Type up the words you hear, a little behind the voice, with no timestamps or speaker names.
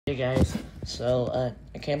Hey guys, so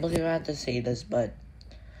I can't believe I have to say this, but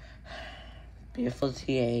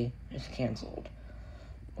BFLTA is canceled.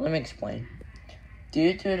 Let me explain.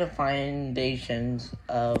 Due to the foundations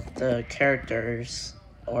of the characters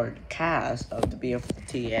or the cast of the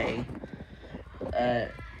BFLTA,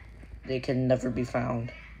 they can never be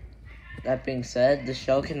found. That being said, the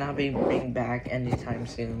show cannot be bring back anytime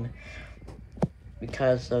soon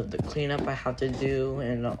because of the cleanup I have to do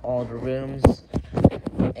in all the rooms,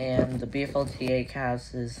 and the BFLTA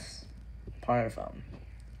cast is part of them.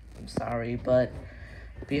 I'm sorry, but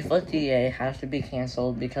BFLTA has to be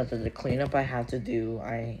canceled because of the cleanup I have to do.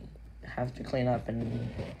 I have to clean up in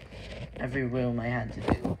every room I had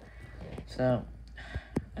to do. So,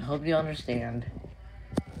 I hope you understand.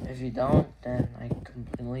 If you don't, then I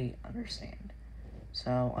completely understand.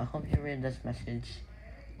 So, I hope you read this message.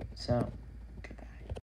 So,